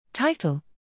Title: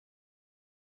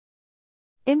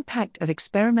 Impact of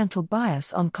experimental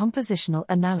bias on compositional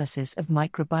analysis of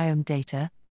microbiome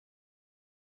data.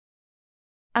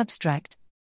 Abstract: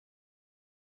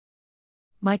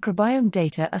 Microbiome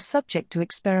data are subject to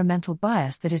experimental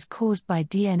bias that is caused by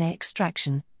DNA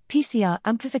extraction, PCR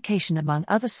amplification among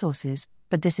other sources,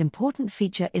 but this important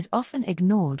feature is often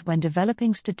ignored when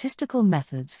developing statistical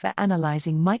methods for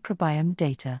analyzing microbiome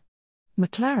data.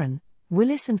 McLaren,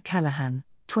 Willis and Callahan,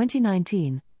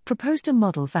 2019, proposed a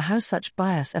model for how such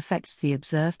bias affects the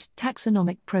observed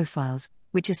taxonomic profiles,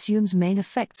 which assumes main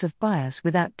effects of bias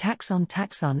without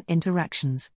taxon-taxon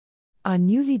interactions. Our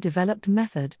newly developed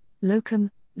method,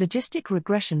 LOCUM, Logistic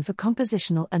Regression for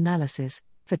Compositional Analysis,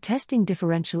 for testing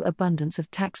differential abundance of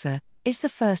taxa, is the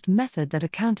first method that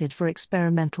accounted for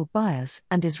experimental bias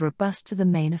and is robust to the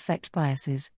main effect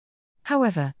biases.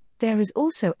 However, there is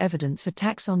also evidence for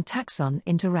taxon-taxon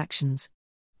interactions.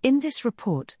 In this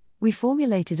report, we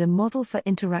formulated a model for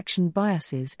interaction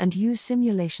biases and use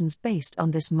simulations based on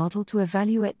this model to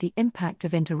evaluate the impact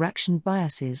of interaction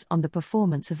biases on the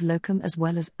performance of LOCUM as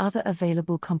well as other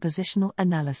available compositional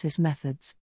analysis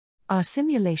methods. Our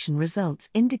simulation results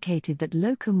indicated that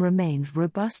LOCUM remained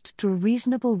robust to a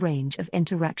reasonable range of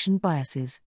interaction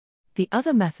biases. The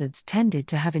other methods tended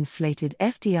to have inflated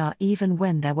FDR even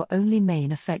when there were only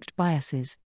main effect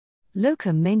biases.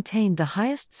 LOCUM maintained the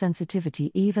highest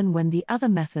sensitivity even when the other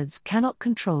methods cannot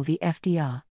control the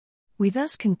FDR. We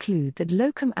thus conclude that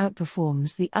LOCUM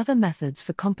outperforms the other methods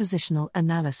for compositional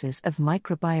analysis of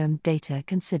microbiome data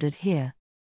considered here.